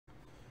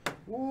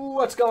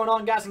What's going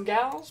on, guys and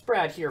gals?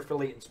 Brad here for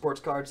Elite Sports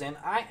Cards, and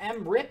I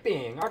am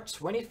ripping our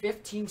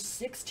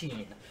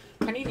 2015-16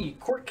 Panini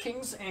Court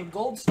Kings and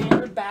Gold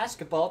Standard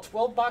Basketball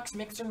 12-box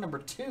mixer number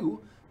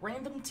 2,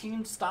 random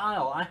team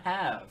style. I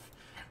have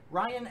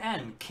Ryan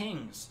N,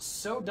 Kings,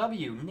 So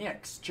W,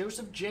 Knicks,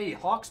 Joseph J,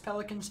 Hawks,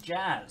 Pelicans,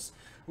 Jazz,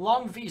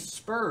 Long V,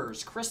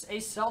 Spurs, Chris A,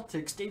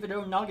 Celtics, David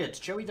O, Nuggets,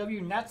 Joey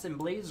W, Nets and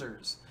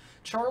Blazers,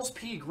 Charles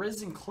P,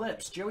 Grizz and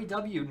Clips, Joey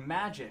W,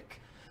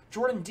 Magic,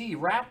 Jordan D,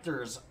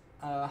 Raptors,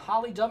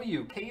 Holly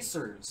W,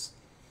 Pacers,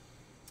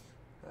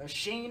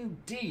 Shane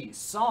D,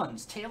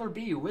 Suns, Taylor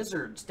B,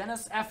 Wizards,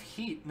 Dennis F,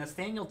 Heat,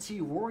 Nathaniel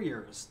T,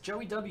 Warriors,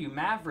 Joey W,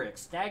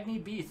 Mavericks,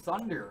 Dagny B,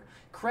 Thunder,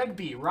 Craig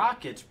B,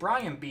 Rockets,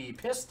 Brian B,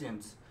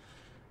 Pistons,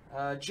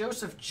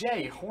 Joseph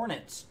J,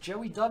 Hornets,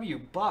 Joey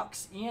W,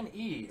 Bucks, Ian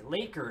E,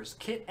 Lakers,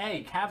 Kit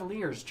A,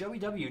 Cavaliers, Joey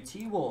W,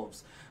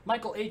 T-Wolves,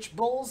 Michael H,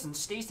 Bulls, and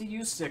Stacey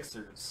U,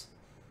 Sixers.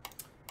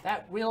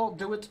 That will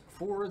do it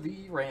for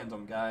the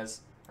random, guys.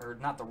 Or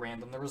not the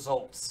random, the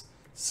results.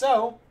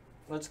 So,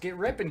 let's get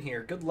ripping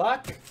here. Good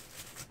luck.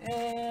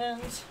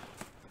 And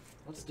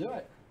let's do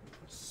it.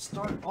 Let's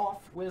start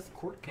off with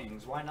Court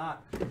Kings. Why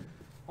not?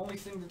 Only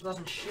thing that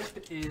doesn't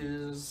ship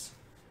is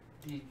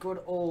the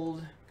good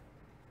old...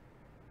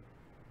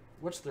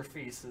 What's their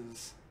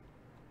faces?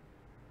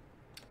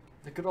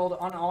 The good old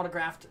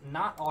unautographed,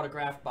 not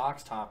autographed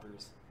box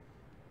toppers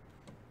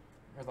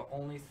are the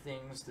only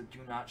things that do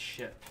not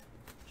ship.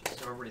 Just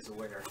so everybody's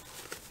aware.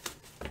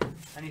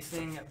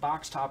 Anything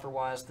box topper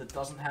wise that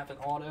doesn't have an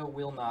auto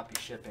will not be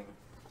shipping.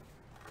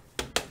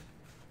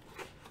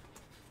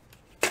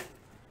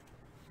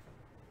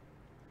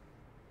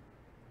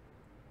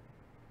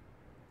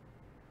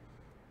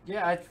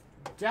 Yeah, I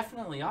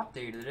definitely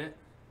updated it.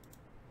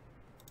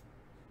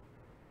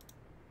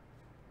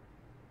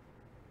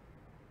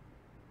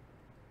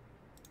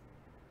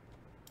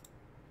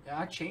 Yeah,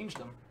 I changed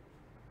them.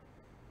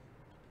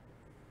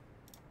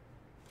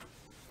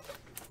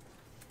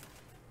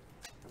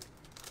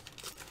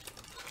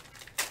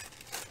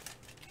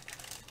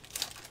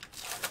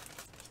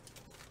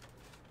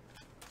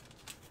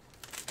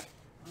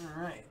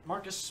 Alright,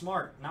 Marcus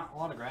Smart, not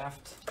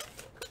autographed.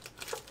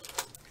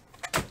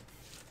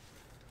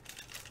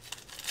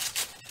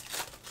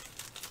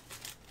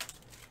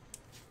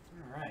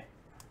 Alright.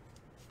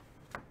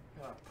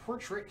 Got a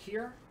portrait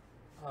here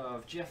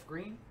of Jeff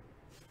Green.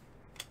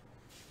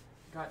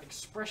 Got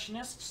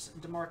Expressionists,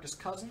 DeMarcus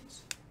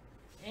Cousins.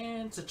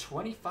 And to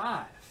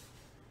 25.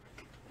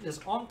 It is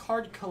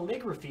on-card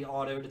calligraphy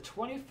auto to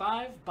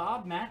 25,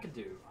 Bob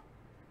McAdoo.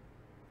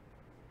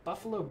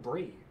 Buffalo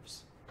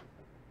Braves.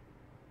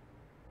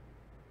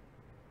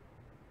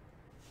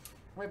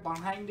 Right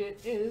behind it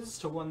is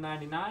to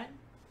 199.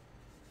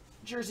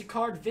 Jersey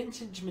card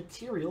Vintage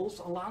Materials,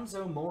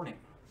 Alonzo Mourning.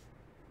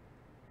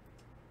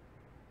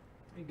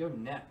 There you go,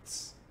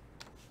 Nets.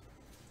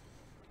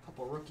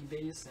 Couple rookie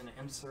base and an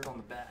insert on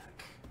the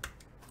back.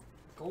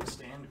 Gold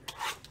Standard.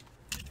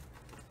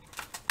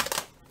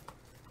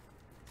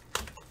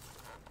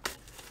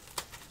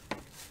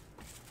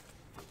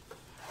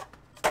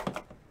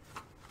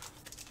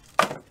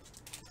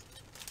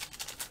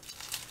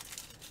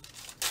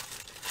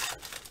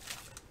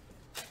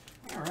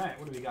 Alright,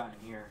 what do we got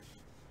in here?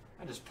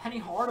 That is Penny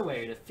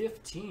Hardaway to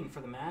 15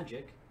 for the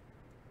Magic.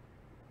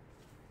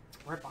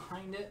 Right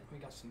behind it, we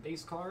got some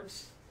base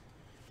cards.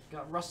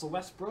 Got Russell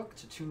Westbrook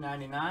to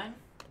 299.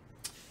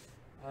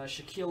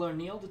 Shaquille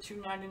O'Neal to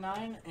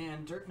 299.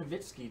 And Dirk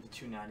Nowitzki to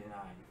 299.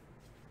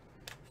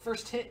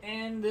 First hit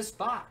in this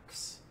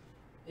box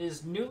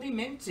is newly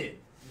minted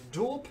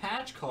dual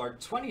patch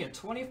card 20 of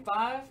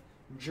 25.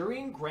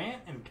 Jurian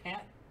Grant and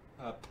Pat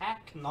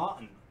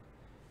Connaughton.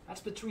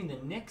 That's between the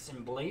Knicks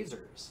and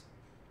Blazers.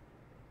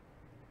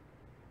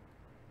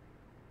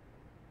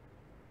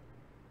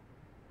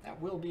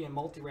 That will be a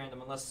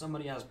multi-random unless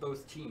somebody has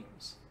both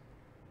teams.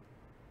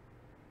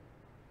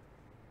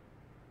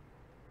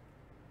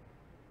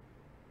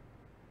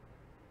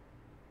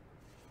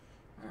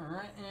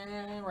 Alright,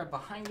 and right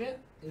behind it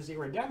is a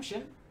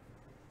redemption.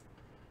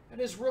 It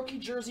is Rookie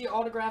Jersey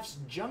Autographs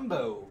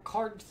Jumbo,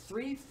 card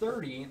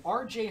 330,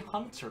 R.J.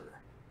 Hunter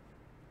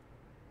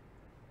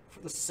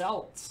for the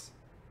Celts.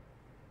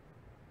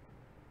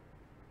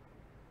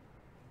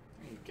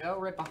 There you go.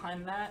 Right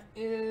behind that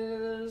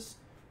is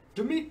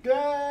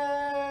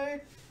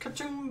Dikembe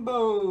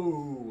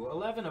Mutombo,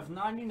 11 of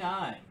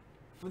 99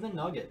 for the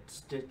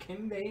Nuggets.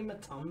 Dikembe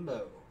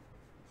Mutombo.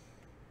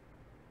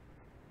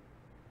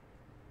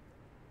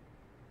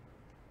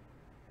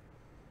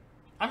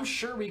 I'm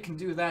sure we can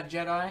do that,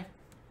 Jedi.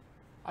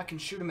 I can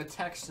shoot him a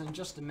text in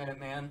just a minute,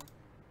 man.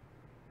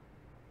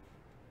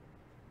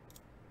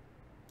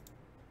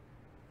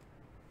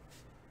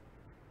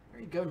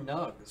 There you go,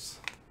 Nugs.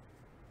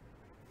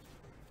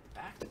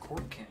 Back to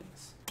Court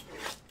Kings.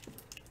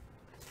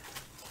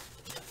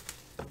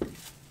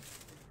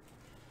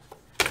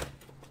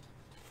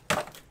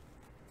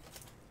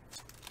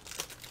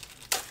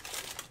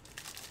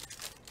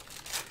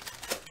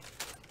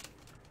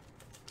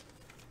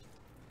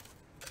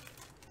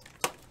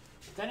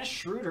 Dennis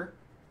Schroeder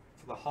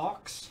for the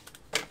Hawks.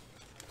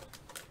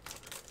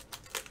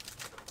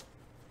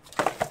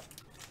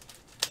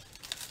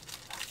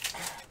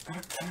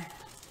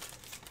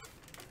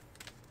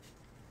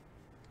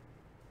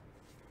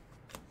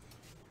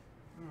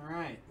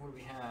 Alright, what do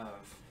we have?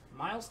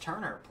 Miles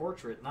Turner,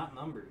 portrait, not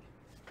numbered.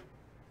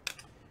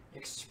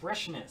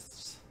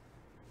 Expressionists,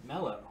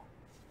 Mellow.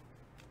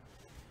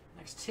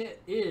 Next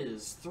hit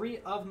is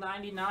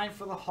 3/99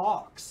 for the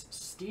Hawks,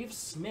 Steve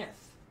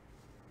Smith.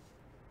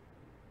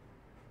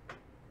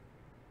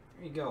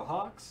 There you go,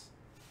 Hawks.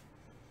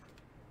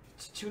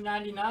 It's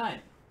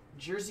 $2.99.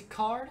 Jersey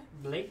card,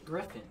 Blake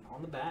Griffin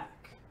on the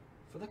back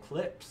for the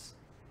Clips.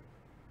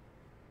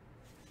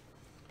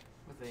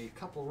 With a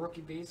couple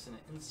rookie base and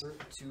an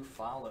insert to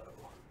follow.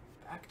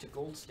 Back to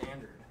gold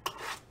standard.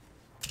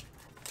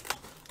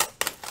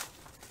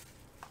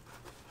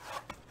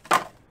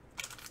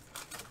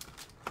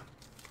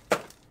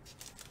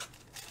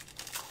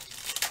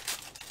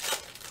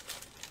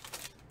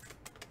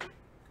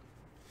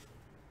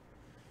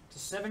 To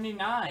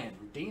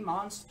 79,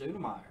 Damon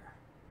Stoudemire.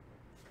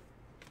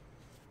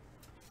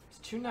 It's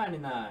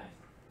 $2.99.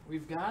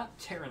 We've got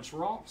Terrence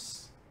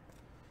Ross,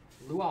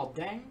 Luol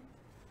Deng,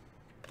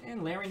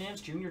 and Larry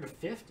Nance Jr. to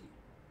 50.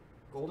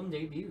 Golden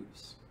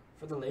debuts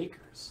for the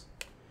Lakers.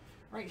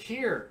 Right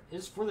here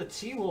is for the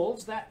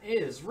T-Wolves. That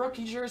is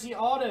rookie jersey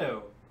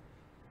auto.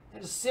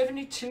 That is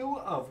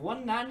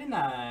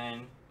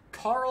 72/199.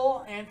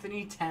 Karl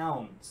Anthony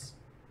Towns.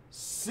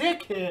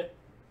 Sick hit.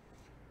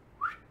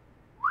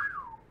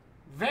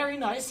 Very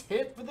nice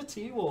hit for the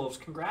T-Wolves.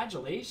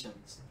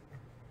 Congratulations.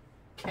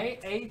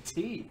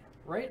 KAT.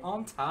 Right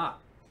on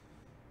top.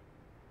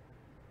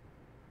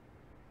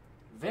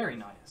 Very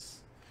nice.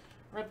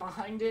 Right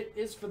behind it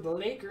is for the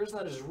Lakers.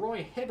 That is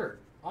Roy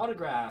Hibbert.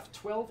 Autograph,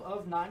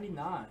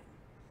 12/99.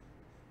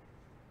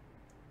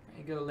 There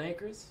you go,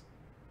 Lakers.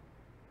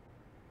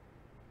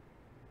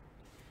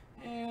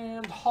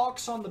 And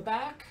Hawks on the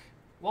back.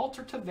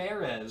 Walter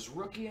Tavares,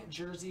 rookie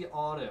jersey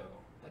auto.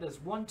 That is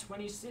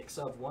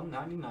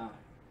 126/199.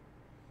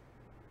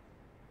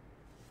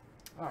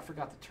 Oh, I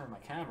forgot to turn my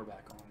camera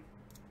back on.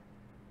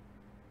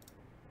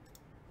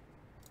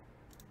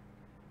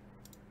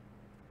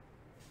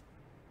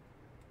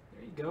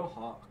 There you go,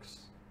 Hawks.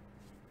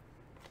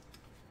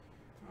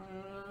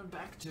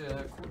 Back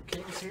to Court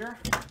Kings here.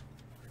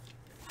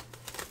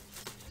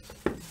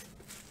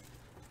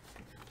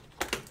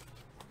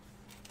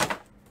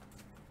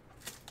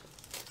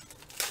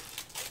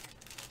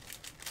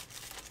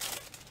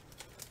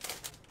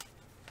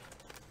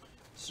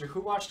 So who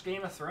watched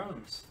Game of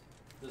Thrones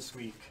this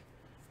week?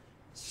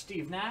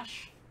 Steve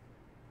Nash,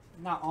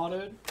 not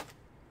autoed.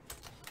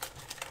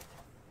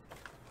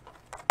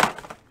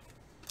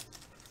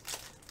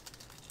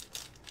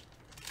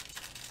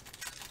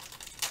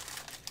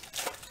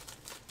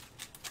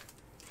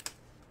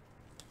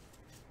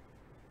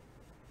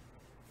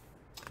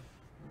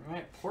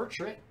 Alright,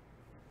 portrait.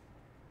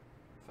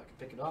 If I can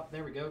pick it up,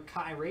 there we go.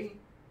 Kyrie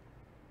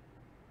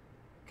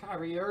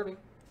Irving.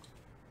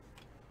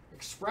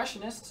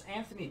 Expressionists,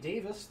 Anthony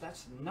Davis.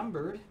 That's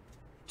numbered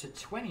to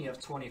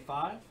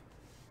 20/25.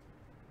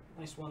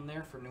 Nice one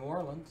there for New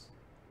Orleans.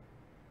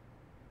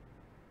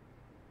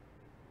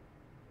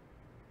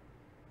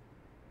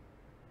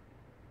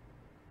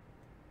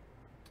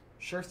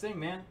 Sure thing,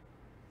 man.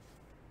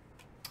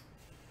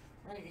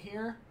 Right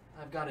here,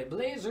 I've got a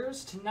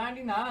Blazers to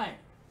 99.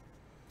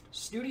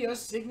 Studio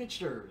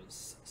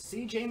Signatures,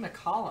 CJ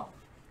McCollum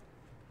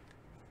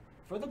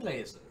for the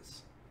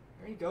Blazers.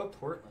 There you go,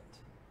 Portland.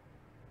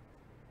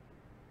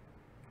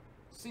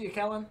 See you,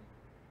 Kellen.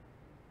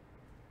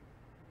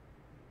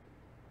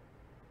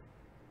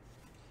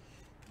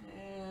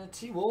 And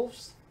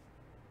T-Wolves.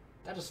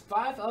 That is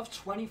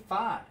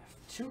 5/25.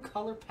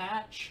 Two-color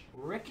patch,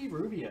 Ricky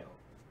Rubio.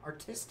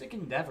 Artistic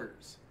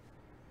Endeavors.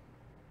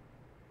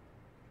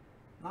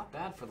 Not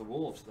bad for the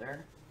Wolves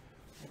there.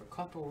 We have a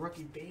couple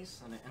rookie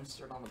base and an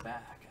insert on the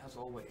back, as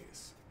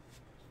always.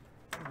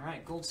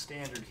 Alright, gold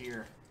standard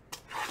here.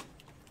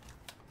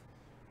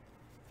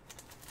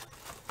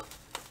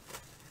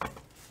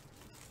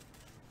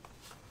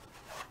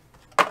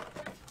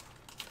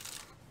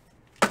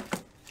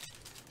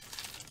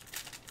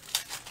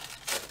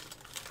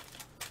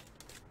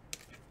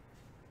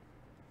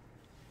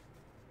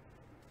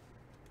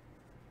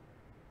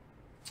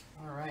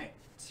 Alright,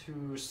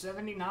 to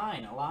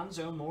 79,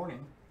 Alonzo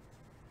Mourning.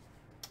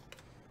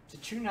 To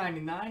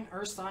 299,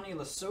 Ursani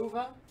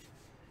Lasova,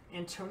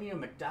 Antonio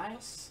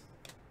McDyess,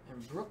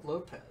 and Brooke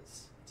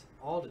Lopez. It's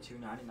all to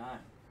 299.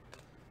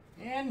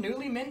 And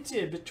newly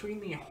minted between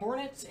the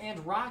Hornets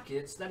and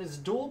Rockets, that is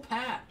dual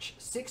patch.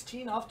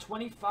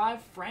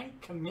 16/25,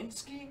 Frank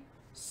Kaminsky,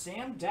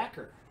 Sam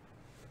Decker.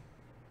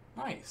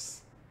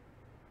 Nice.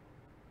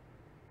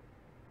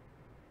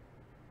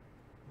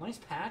 Nice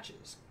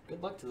patches.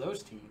 Good luck to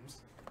those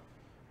teams.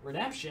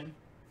 Redemption.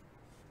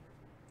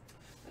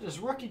 That is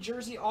rookie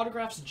jersey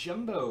autographs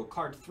jumbo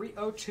card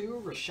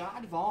 302,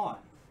 Rashad Vaughn.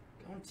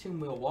 Going to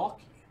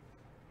Milwaukee.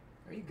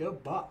 There you go,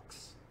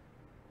 Bucks.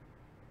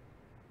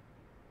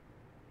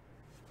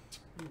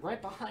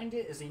 Right behind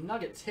it is a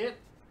Nuggets hit.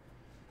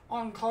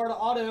 On card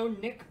auto,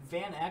 Nick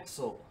Van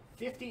Exel.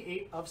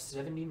 58 of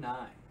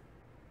 79.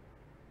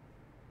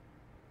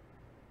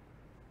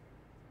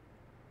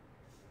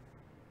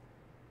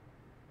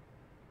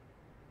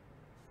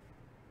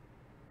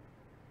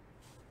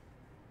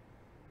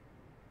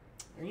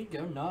 There you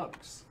go,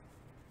 Nugs.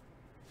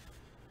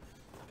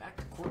 Back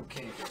to Court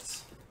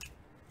Kings.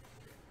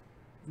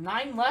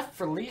 9 left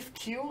for Leaf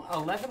Q,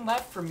 11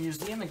 left for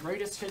Museum and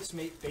Greatest Hits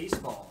Mate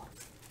Baseball.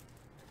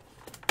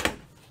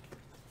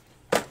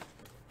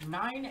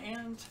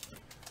 9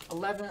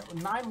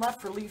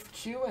 left for Leaf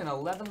Q and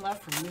 11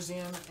 left for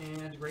Museum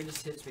and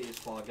Greatest Hits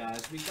Baseball,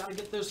 guys. We gotta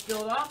get those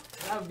filled up.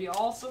 That would be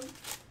awesome.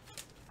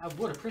 I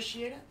would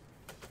appreciate it.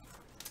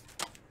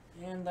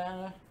 And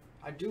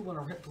I do want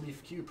to rip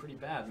Leaf Q pretty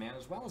bad, man,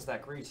 as well as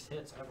that Greatest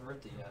Hits. I haven't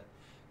ripped it yet.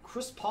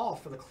 Chris Paul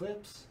for the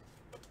Clips.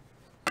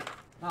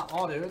 Not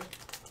autoed.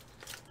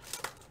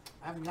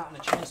 I haven't gotten a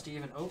chance to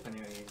even open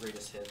any of the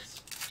Greatest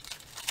Hits.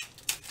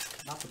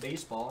 Not the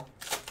baseball.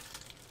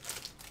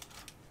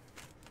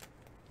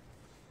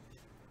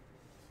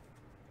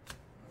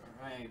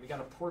 Alright, we got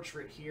a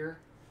portrait here.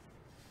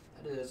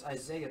 That is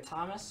Isaiah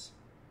Thomas.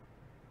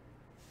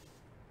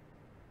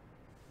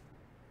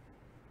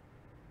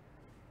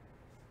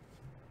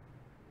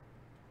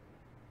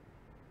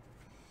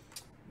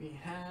 We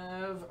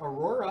have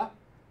Aurora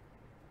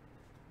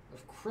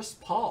of Chris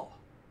Paul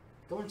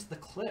going to the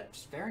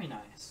Clips. Very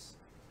nice.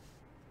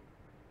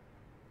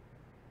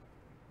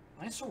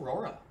 Nice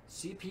Aurora.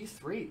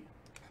 CP3.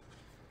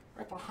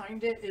 Right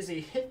behind it is a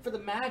hit for the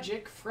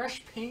Magic.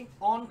 Fresh paint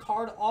on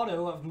card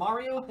auto of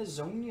Mario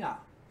Hezonja.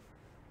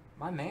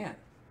 My man.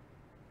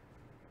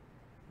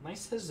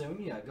 Nice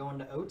Hezonja going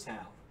to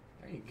O-Town.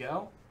 There you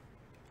go.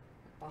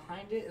 Right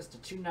behind it is the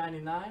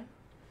 $2.99.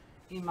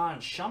 Iman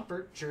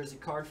Shumpert jersey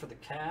card for the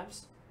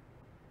Cavs.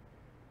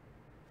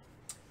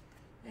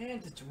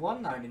 And it's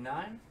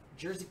 $1.99.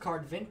 Jersey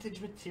card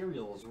vintage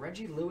materials.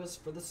 Reggie Lewis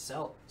for the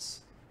Celtics.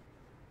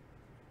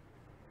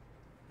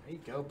 There you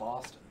go,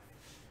 Boston.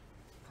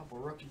 Couple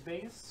rookie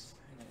base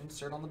and an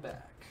insert on the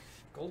back.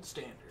 Gold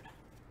standard.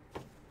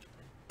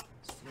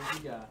 Let's see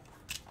what we got.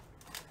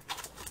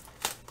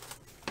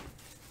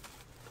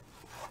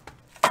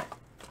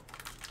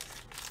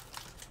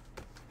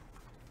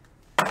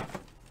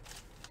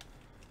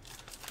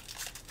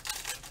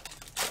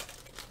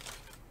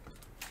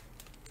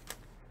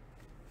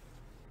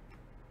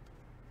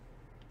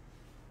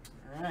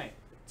 Alright,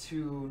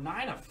 to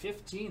 9 of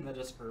 15, that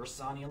is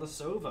Ersan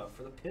Ilyasova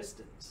for the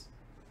Pistons.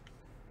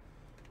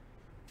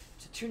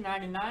 To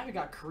 $2.99, we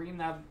got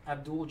Kareem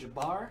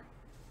Abdul-Jabbar,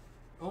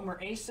 Omer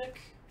Asik,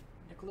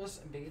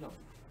 Nicholas Batum.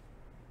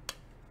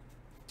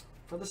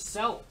 For the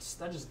Celts,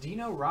 that is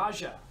Dino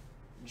Raja.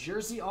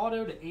 Jersey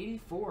auto to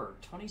 84,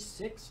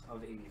 26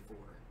 of 84.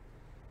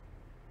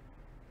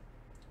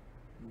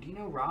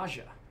 Dino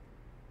Raja.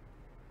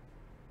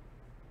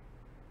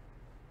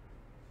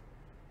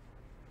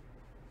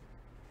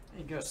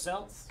 There you go,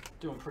 Celts.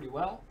 Doing pretty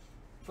well.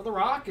 For the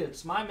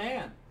Rockets, my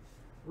man.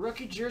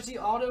 Rookie jersey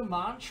auto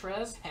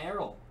Montrezl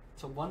Harrell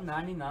to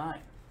 $1.99.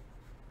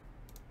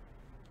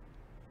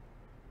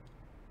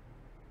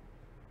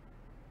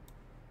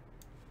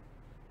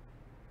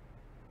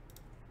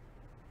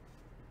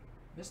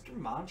 Mr.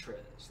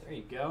 Montrez. There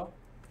you go.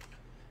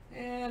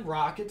 And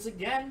Rockets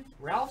again.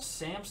 Ralph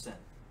Sampson.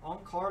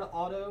 On card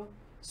auto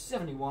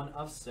 71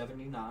 of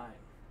 79.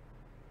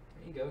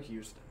 There you go,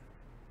 Houston.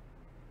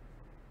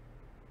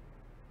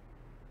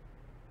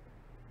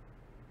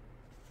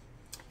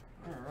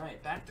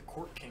 Alright, back to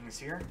Court Kings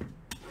here.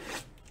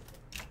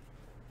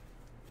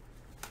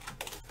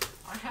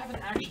 I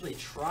haven't actually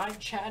tried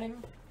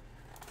chatting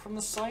from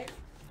the site,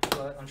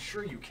 but I'm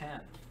sure you can.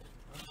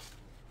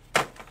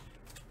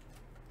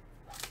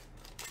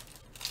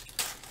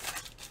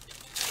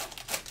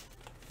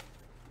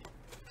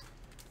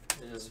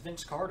 It is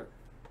Vince Carter.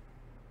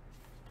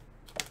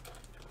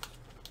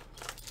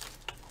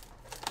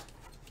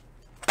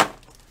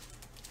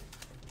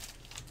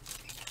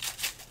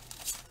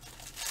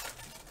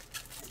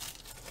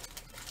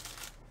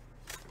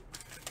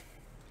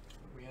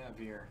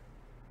 Here.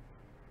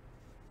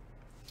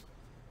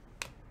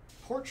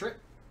 Portrait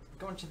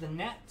going to the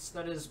Nets.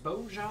 That is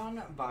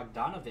Bojan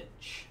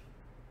Bogdanovic.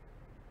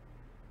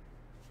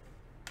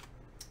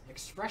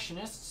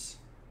 Expressionists,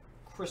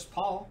 Chris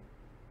Paul.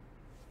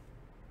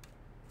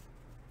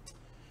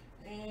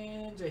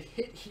 And a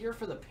hit here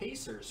for the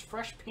Pacers.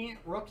 Fresh paint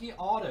rookie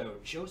auto,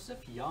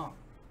 Joseph Young.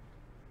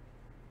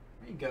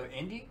 There you go,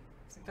 Indy.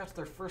 I think that's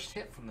their first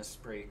hit from this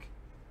break.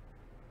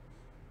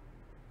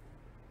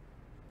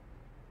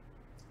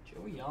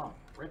 Joe Young.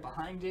 Right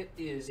behind it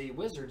is a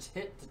Wizards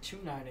hit to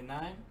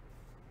 $2.99.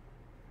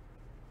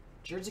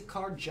 Jersey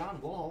card John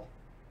Wall.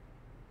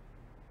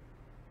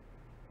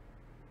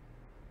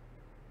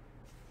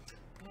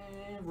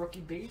 And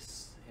rookie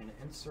base and an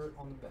insert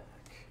on the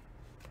back.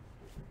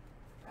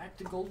 Back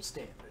to gold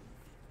standard.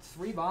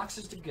 3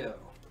 boxes to go.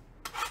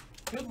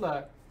 Good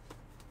luck.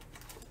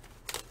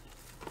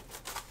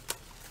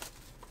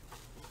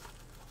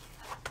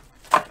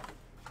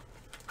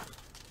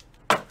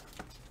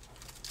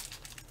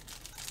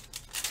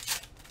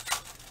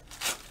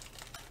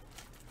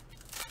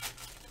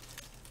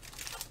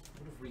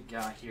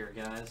 got here,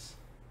 guys?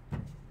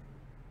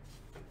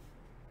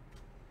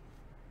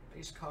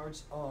 Base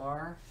cards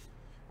are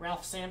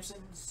Ralph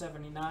Sampson,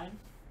 79.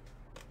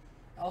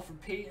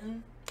 Alfred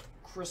Payton,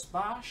 Chris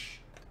Bosh,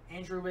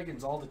 Andrew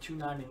Wiggins, all to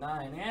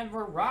 299. And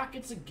we're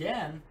Rockets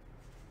again.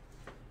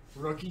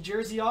 Rookie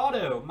jersey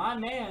auto, my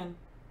man,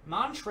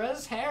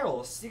 Montrezl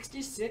Harrell,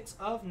 66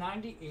 of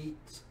 98.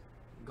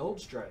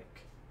 Gold strike.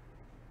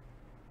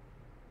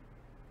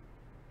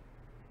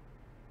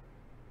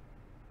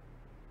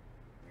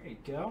 There you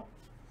go.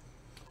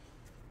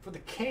 For the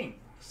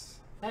Kings,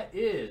 that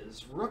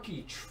is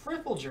rookie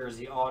triple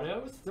jersey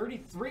auto,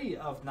 33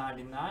 of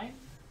 99.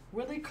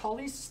 Willie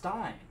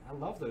Cauley-Stein. I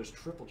love those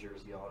triple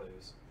jersey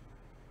autos.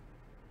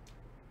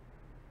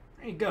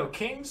 There you go,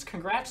 Kings.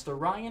 Congrats to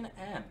Ryan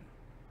M.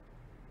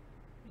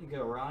 There you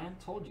go, Ryan.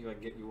 Told you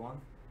I'd get you one.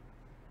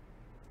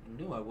 I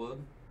knew I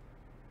would.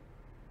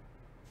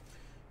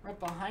 Right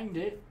behind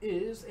it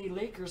is a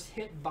Lakers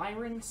hit,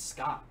 Byron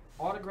Scott.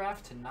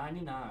 Autograph to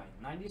 99.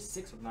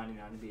 96 of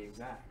 99 to be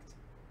exact.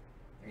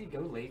 There you go,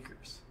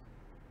 Lakers.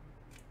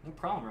 No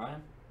problem,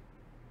 Ryan.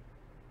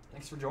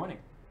 Thanks for joining.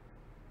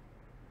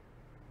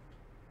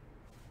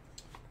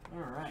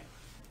 Alright.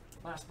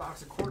 Last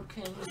box of Court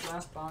Kings,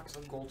 last box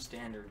of Gold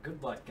Standard.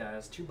 Good luck,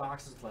 guys. 2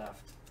 boxes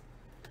left.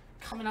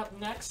 Coming up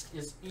next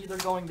is either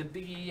going to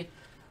be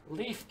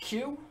Leaf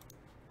Q,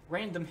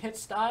 Random Hit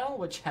Style,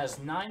 which has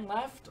 9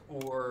 left,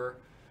 or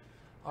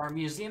our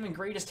Museum and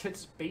Greatest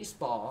Hits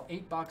Baseball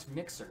 8-box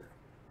mixer,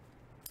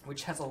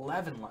 which has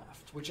 11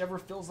 left. Whichever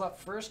fills up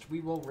first,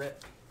 we will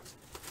rip.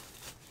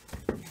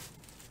 There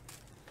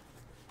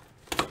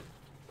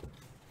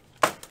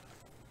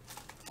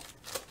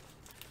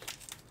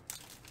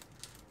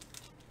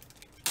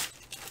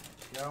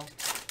we go.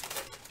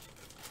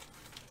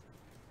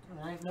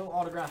 Alright, no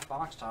autographed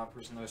box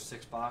toppers in those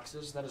 6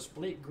 boxes. That is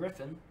Blake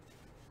Griffin.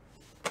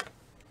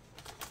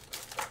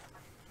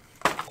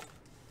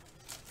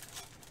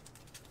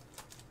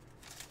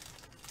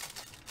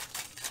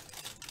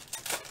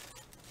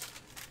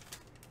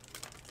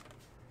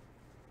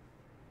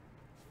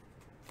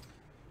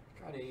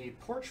 Got a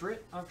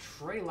portrait of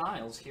Trey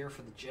Lyles here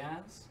for the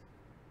Jazz.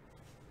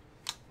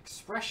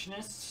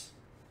 Expressionists,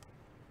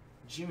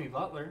 Jimmy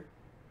Butler.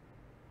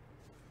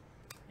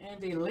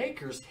 And a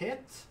Lakers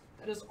hit.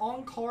 That is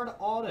on-card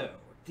auto,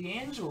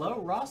 D'Angelo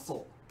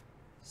Russell.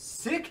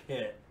 Sick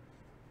hit.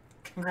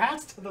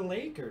 Congrats to the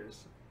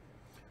Lakers.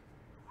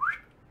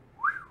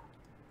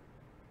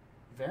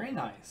 Very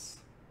nice.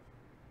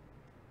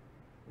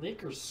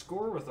 Lakers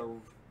score with a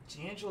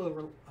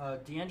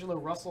D'Angelo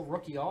Russell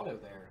rookie auto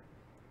there.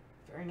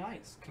 Very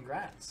nice.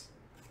 Congrats.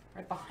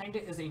 Right behind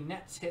it is a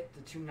Nets hit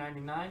to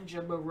 299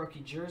 Jumbo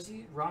rookie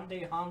jersey,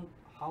 Rondé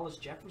Hollis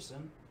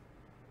Jefferson,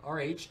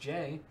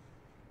 RHJ.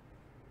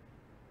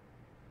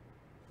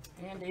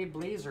 And a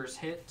Blazers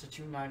hit to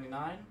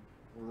 299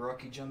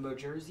 rookie jumbo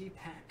jersey,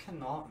 Pat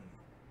Connaughton.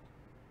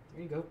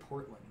 There you go,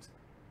 Portland.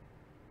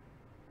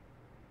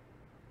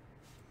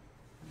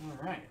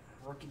 Alright,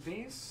 rookie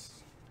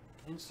base,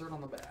 insert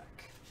on the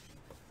back.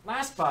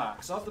 Last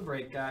box of the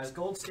break, guys.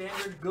 Gold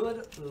Standard,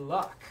 good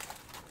luck.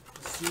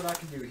 Let's see what I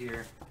can do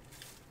here.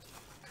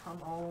 Come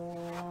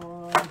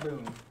on,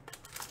 boom.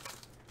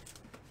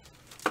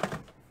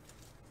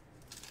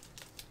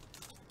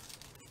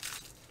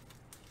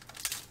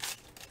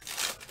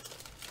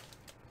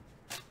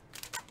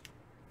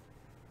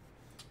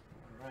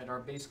 Our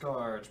base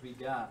cards, we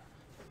got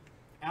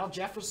Al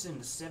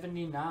Jefferson,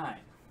 79.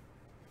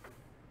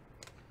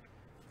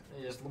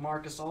 There's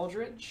LaMarcus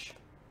Aldridge,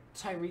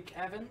 Tyreek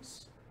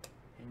Evans,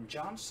 and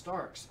John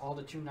Starks, all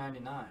to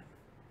 299.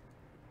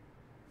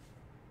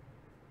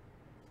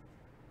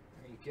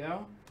 There you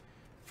go.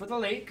 For the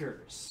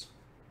Lakers,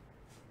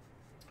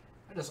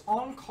 that is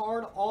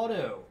on-card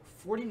auto,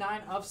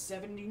 49 of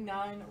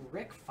 79,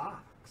 Rick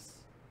Fox.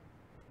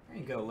 There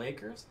you go,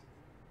 Lakers.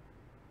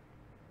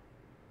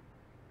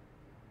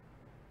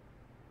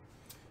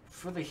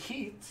 For the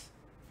Heat,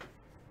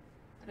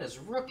 that is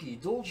rookie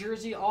dual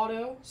jersey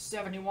auto,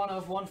 71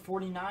 of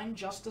 149,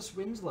 Justice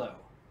Winslow.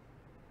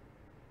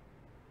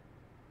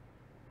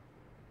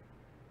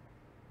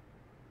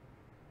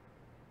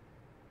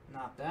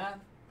 Not bad.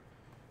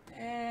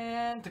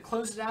 And to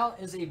close it out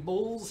is a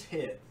Bulls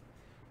hit.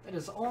 That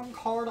is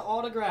on-card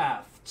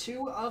autograph,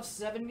 2 of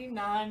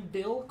 79,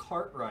 Bill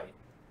Cartwright.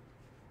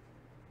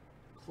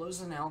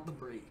 Closing out the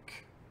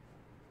break.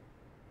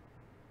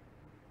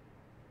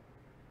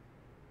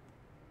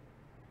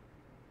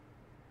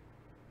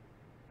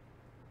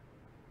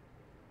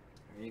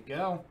 There you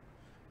go.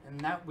 And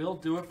that will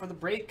do it for the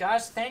break,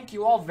 guys. Thank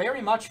you all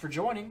very much for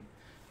joining.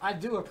 I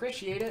do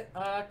appreciate it.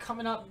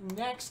 Coming up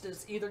next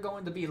is either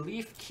going to be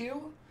Leaf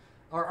Q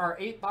or our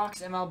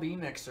 8-box MLB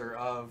mixer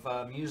of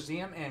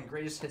Museum and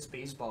Greatest Hits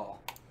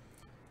Baseball.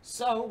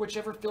 So,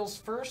 whichever fills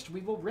first,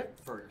 we will rip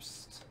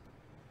first.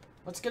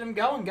 Let's get them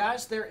going,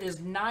 guys. There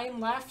is 9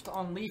 left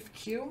on Leaf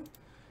Q,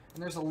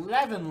 and there's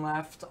 11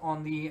 left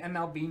on the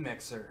MLB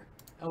mixer.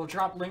 I will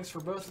drop links for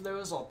both of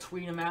those. I'll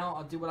tweet them out.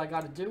 I'll do what I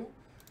got to do.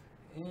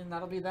 And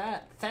that'll be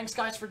that. Thanks,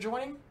 guys, for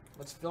joining.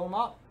 Let's fill them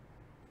up.